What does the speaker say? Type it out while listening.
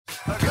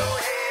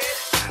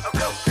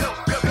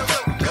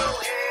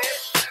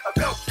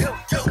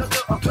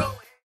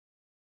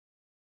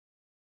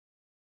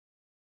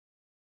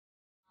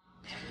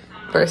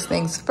First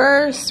things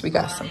first, we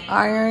got some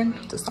iron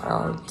to start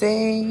our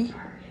day.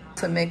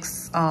 To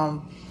mix my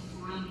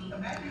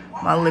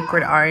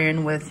liquid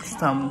iron with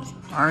some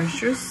orange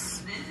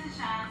juice.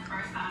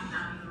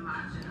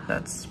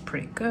 That's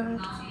pretty good.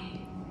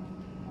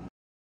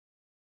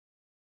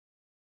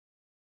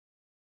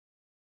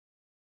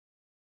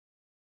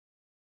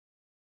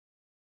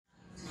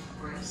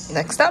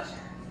 Next up,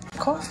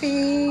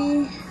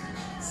 coffee.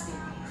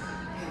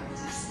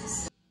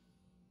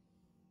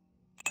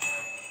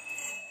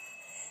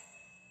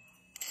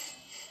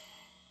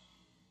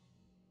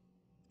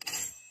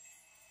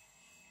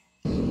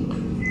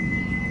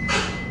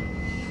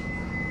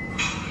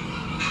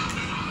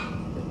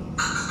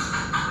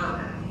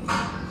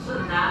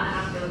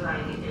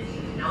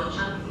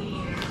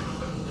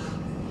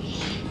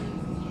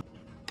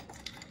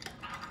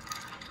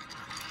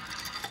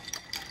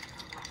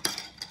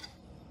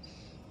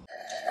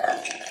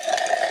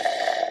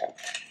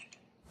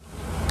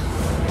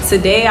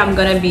 Today I'm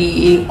gonna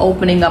be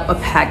opening up a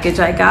package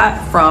I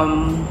got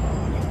from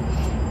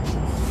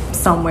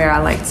somewhere I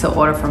like to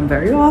order from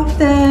very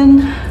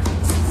often.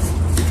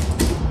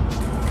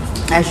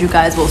 As you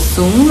guys will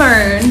soon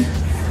learn,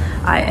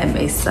 I am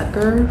a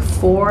sucker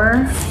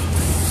for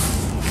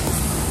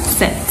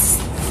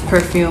scents.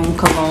 Perfume,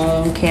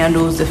 cologne,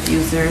 candles,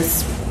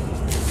 diffusers,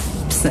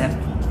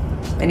 scent.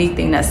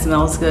 Anything that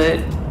smells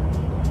good,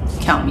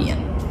 count me in.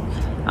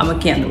 I'm a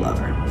candle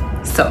lover.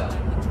 So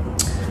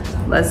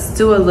let's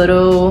do a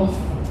little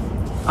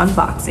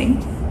unboxing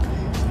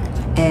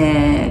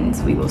and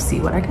we will see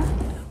what I got.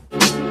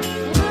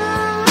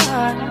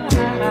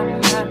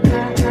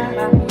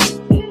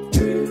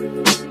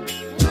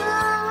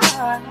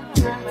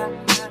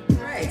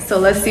 Alright, so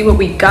let's see what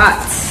we got.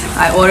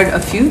 I ordered a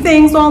few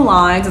things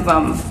online because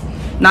I'm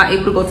not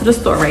able to go to the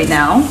store right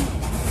now.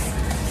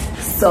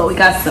 So we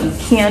got some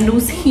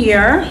candles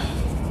here.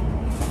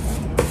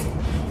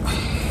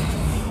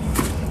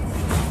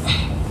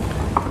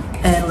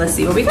 And let's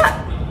see what we got.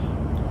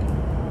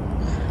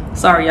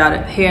 Sorry, y'all, the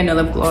hair and the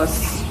lip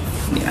gloss.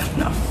 Yeah,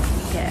 no.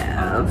 We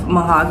have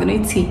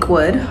mahogany teak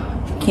wood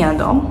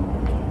candle.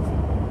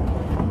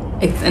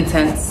 It's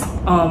intense.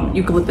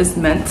 Eucalyptus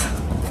mint.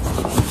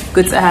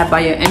 Good to have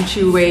by your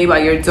entryway, by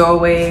your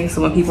doorway.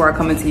 So when people are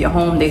coming to your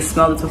home, they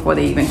smell it before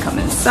they even come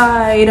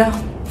inside.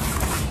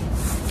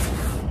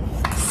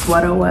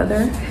 Sweater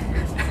weather.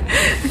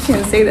 I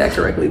can't say that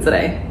correctly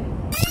today.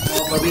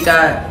 But we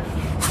got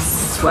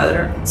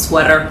sweater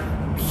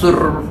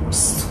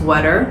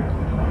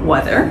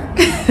weather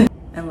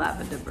and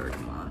lavender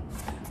bergamot.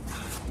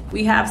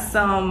 We have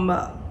some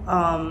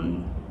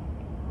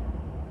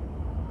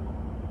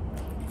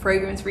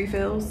fragrance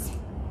refills.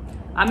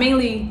 I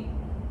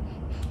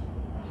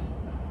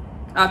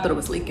thought it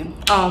was leaking,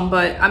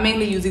 but I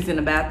mainly use these in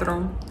the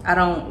bathroom. I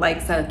don't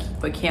like to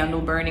keep a candle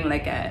burning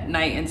like at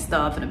night and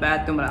stuff in the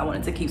bathroom, but I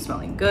wanted to keep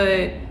smelling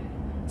good,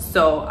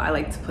 so I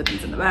like to put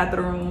these in the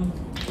bathroom.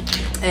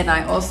 And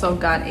I also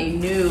got a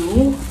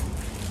new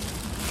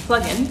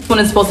plug-in. This one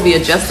is supposed to be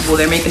adjustable.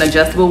 They're making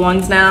adjustable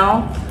ones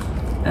now.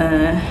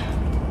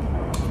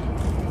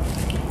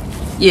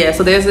 Yeah,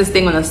 so there's this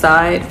thing on the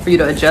side for you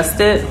to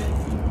adjust it.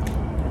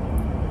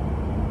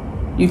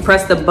 You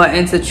press the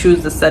button to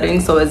choose the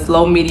settings, so it's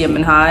low, medium,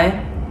 and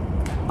high.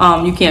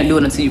 You can't do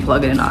it until you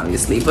plug it in,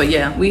 obviously. But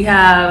yeah, we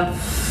have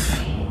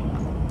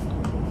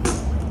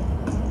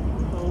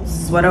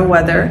sweater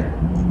weather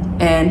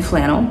and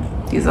flannel.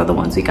 These are the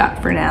ones we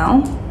got for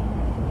now.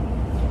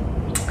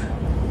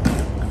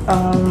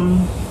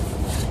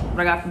 What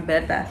I got from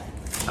Bed Bath.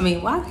 I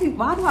mean, why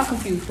do I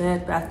confuse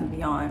Bed Bath &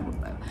 Beyond?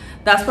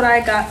 That's what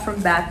I got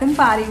from Bath &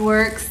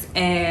 BodyWorks,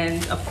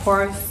 and of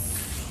course,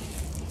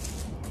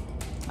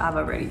 I've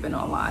already been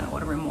online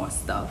ordering more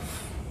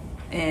stuff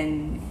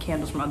and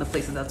candles from other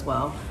places as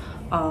well.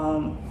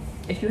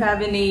 If you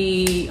have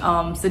any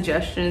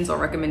suggestions or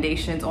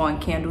recommendations on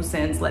candle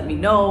scents, let me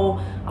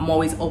know. I'm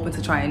always open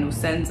to trying new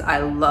scents. I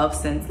love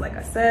scents, like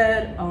I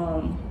said.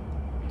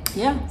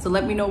 Yeah, so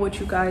let me know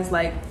what you guys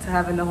like to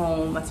have in the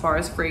home as far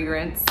as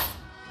fragrance.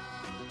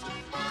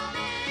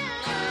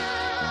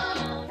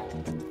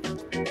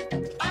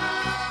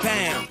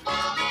 Bam.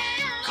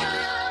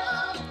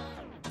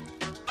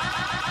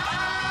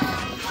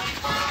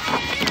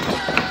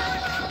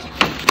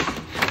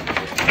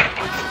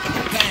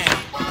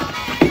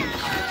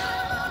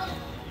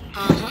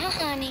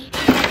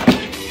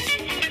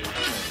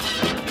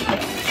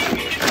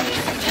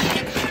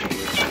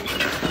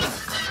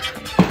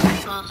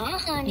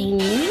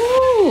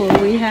 Ooh,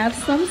 we have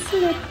some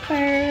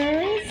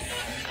slippers.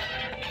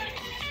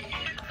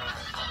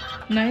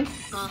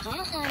 Nice,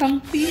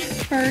 comfy,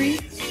 furry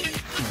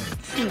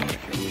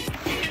slippers.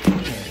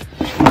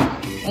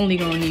 Only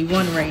gonna need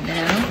one right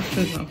now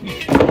since I'm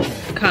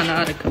kind of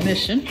out of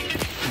commission.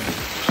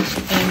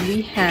 And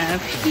we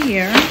have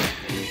here,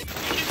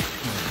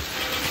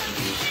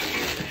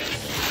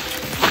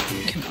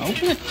 can I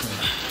open it?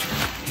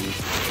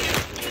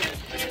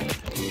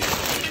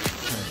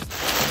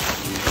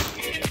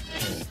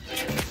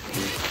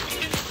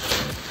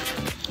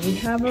 We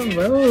have a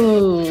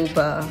robe.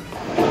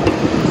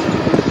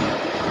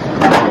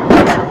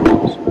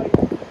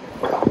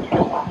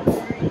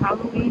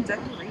 Halloween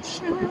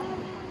decorations.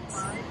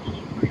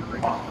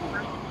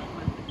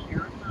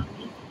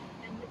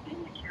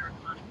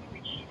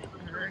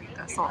 Alright,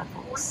 that's all,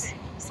 folks.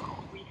 So.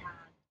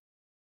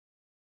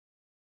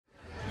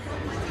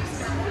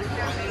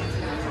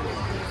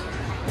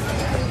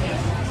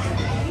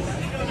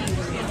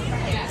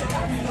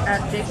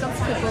 At Jacobs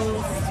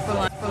Pickles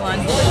for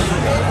lunch.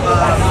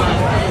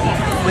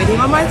 Waiting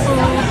on my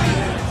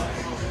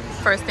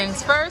food. First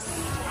things first,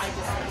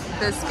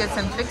 biscuits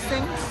and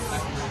fixings.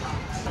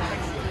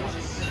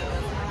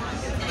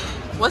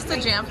 What's the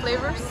jam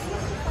flavors?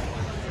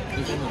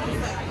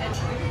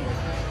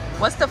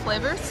 What's the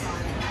flavors?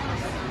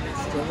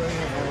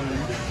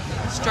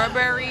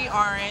 Strawberry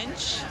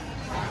orange.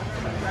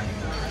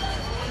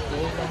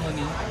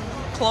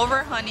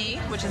 Clover honey,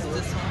 which is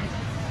this one.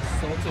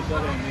 Salted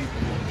butter and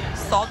maple.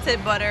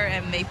 Salted butter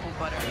and maple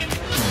butter.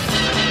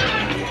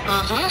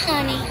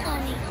 Honey.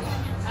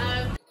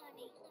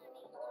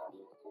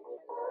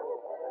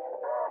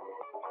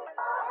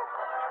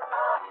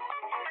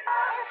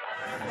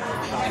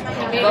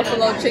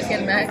 Buffalo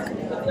chicken mac,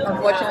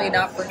 unfortunately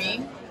not for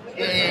me.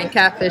 And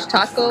catfish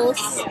tacos,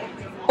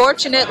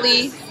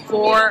 fortunately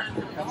for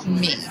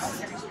me.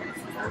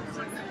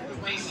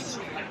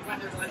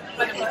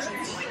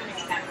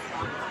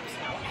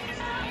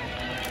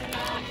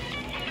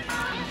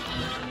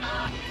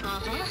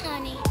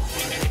 Honey.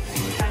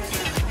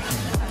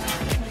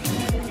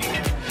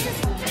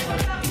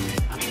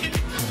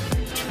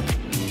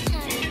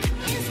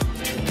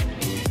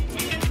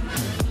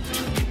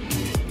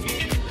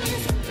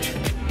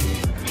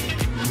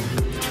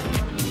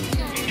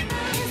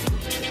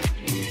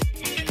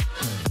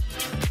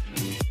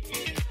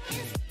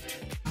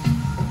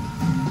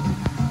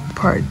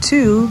 Part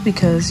 2,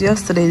 because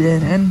yesterday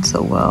didn't end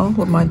so well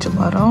with my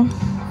gelato.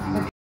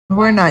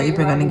 We're not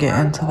even gonna get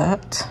into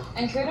that.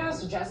 And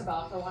kudos to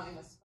Jessica for wanting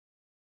this.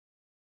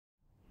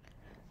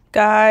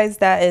 Guys,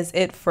 that is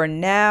it for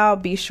now.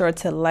 Be sure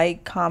to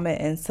like, comment,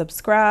 and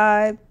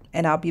subscribe.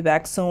 And I'll be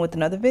back soon with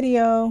another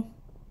video.